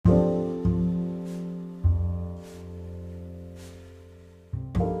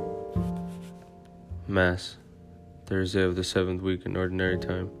Mass, Thursday of the 7th week in Ordinary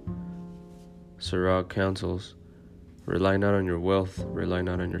Time. Sirach counsels, rely not on your wealth, rely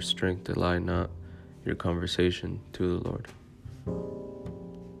not on your strength, rely not your conversation to the Lord.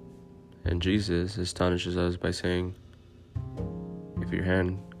 And Jesus astonishes us by saying, if your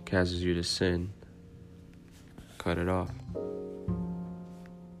hand causes you to sin, cut it off.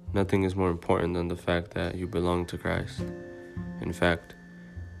 Nothing is more important than the fact that you belong to Christ. In fact,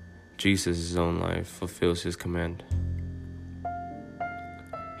 Jesus' own life fulfills his command.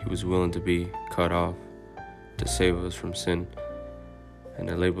 He was willing to be cut off to save us from sin and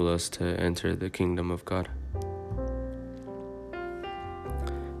enable us to enter the kingdom of God.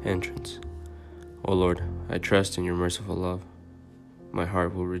 Entrance. O Lord, I trust in your merciful love. My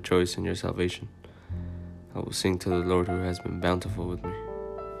heart will rejoice in your salvation. I will sing to the Lord who has been bountiful with me.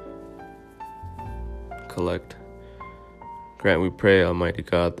 Collect. Grant, we pray, Almighty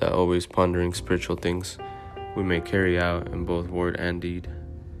God, that always pondering spiritual things, we may carry out in both word and deed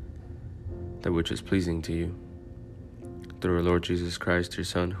that which is pleasing to you. Through our Lord Jesus Christ, your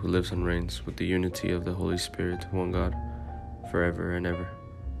Son, who lives and reigns with the unity of the Holy Spirit, one God, forever and ever.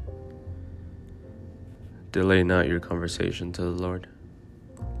 Delay not your conversation to the Lord.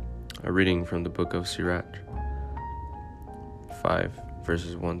 A reading from the book of Sirach, 5,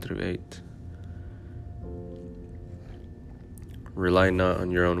 verses 1 through 8. Rely not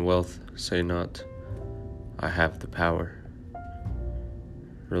on your own wealth, say not, I have the power.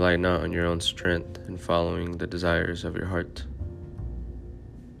 Rely not on your own strength in following the desires of your heart.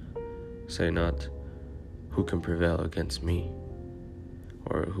 Say not, who can prevail against me?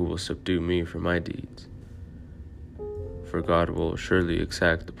 Or who will subdue me for my deeds? For God will surely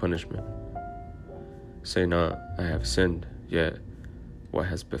exact the punishment. Say not, I have sinned, yet what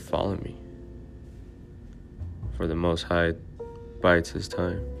has befallen me? For the Most High bides his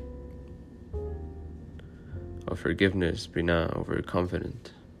time. Of forgiveness be not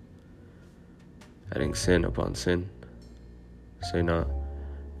overconfident, adding sin upon sin. Say not,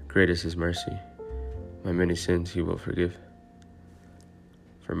 great is his mercy, my many sins he will forgive.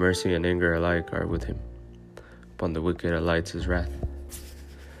 For mercy and anger alike are with him, upon the wicked alights his wrath.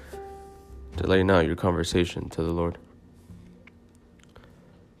 Delay not your conversation to the Lord.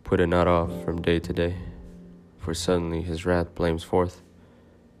 Put it not off from day to day, for suddenly his wrath flames forth.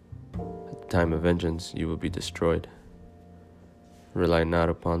 At the time of vengeance you will be destroyed. Rely not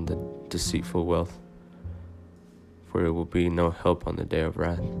upon the deceitful wealth, for it will be no help on the day of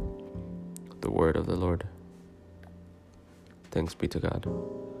wrath. The word of the Lord. Thanks be to God.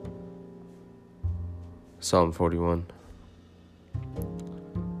 Psalm 1.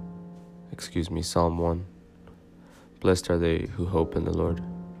 Psalm 1. Blessed are they who hope in the Lord.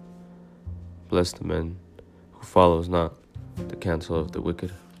 Blessed the man who follows not the counsel of the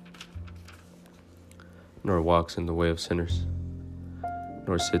wicked, nor walks in the way of sinners,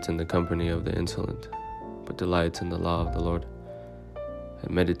 nor sits in the company of the insolent, but delights in the law of the Lord,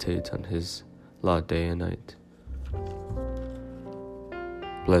 and meditates on his law day and night.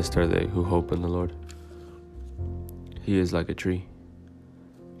 Blessed are they who hope in the Lord. He is like a tree,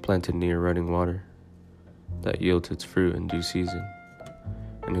 planted near running water, that yields its fruit in due season,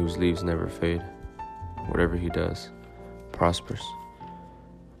 and whose leaves never fade. Whatever he does prospers.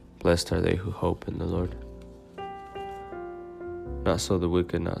 Blessed are they who hope in the Lord. Not so the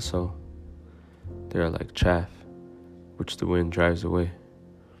wicked, not so. They are like chaff, which the wind drives away.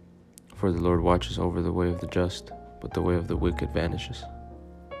 For the Lord watches over the way of the just, but the way of the wicked vanishes.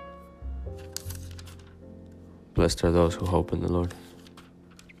 Blessed are those who hope in the Lord.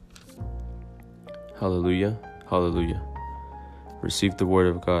 Hallelujah, hallelujah. Receive the word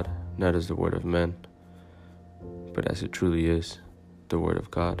of God, not as the word of men, but as it truly is, the word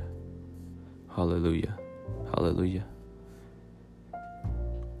of God. Hallelujah, hallelujah.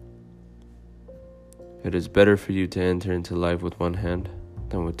 It is better for you to enter into life with one hand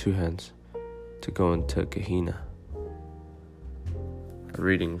than with two hands to go into Gehenna. A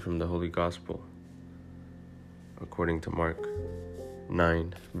reading from the Holy Gospel according to Mark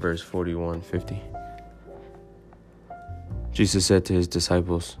 9, verse 41-50. Jesus said to his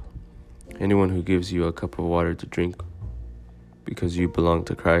disciples, anyone who gives you a cup of water to drink because you belong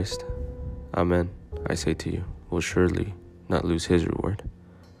to Christ, amen, I say to you, will surely not lose his reward.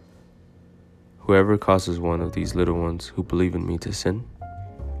 Whoever causes one of these little ones who believe in me to sin,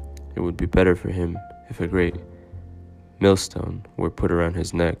 it would be better for him if a great millstone were put around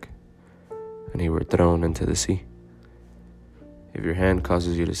his neck and he were thrown into the sea. If your hand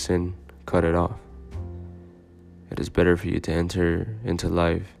causes you to sin, cut it off. It is better for you to enter into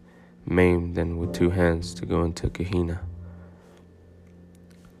life maimed than with two hands to go into Gehenna,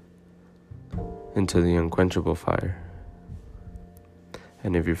 into the unquenchable fire.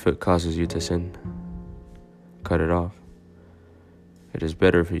 And if your foot causes you to sin, cut it off. It is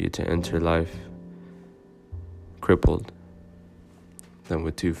better for you to enter life crippled than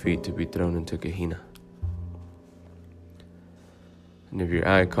with 2 feet to be thrown into Gehenna. And if your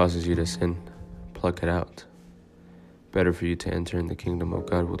eye causes you to sin, pluck it out. Better for you to enter in the kingdom of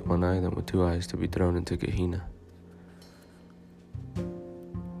God with 1 eye than with 2 eyes to be thrown into Gehenna,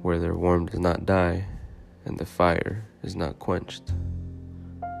 where their worm does not die and the fire is not quenched.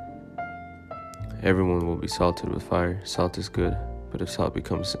 Everyone will be salted with fire. Salt is good, but if salt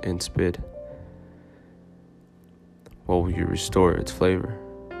becomes insipid, what will you restore its flavor?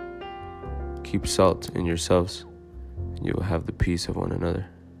 Keep salt in yourselves, and you will have the peace of one another.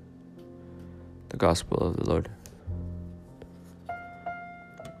 The Gospel of the Lord.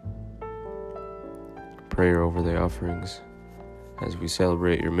 Prayer over the offerings. As we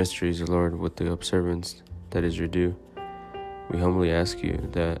celebrate your mysteries, Lord, with the observance that is your due, we humbly ask you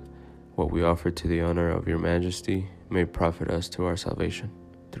that what we offer to the honor of your majesty may profit us to our salvation,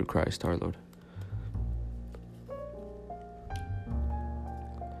 through Christ our Lord.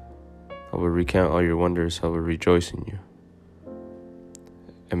 I will recount all your wonders, I will rejoice in you,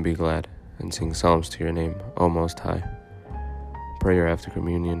 and be glad, and sing psalms to your name, O Most High. Prayer after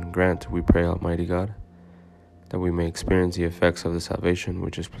communion. Grant, we pray, Almighty God, that we may experience the effects of the salvation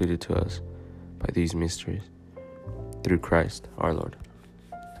which is pleaded to us by these mysteries, through Christ our Lord.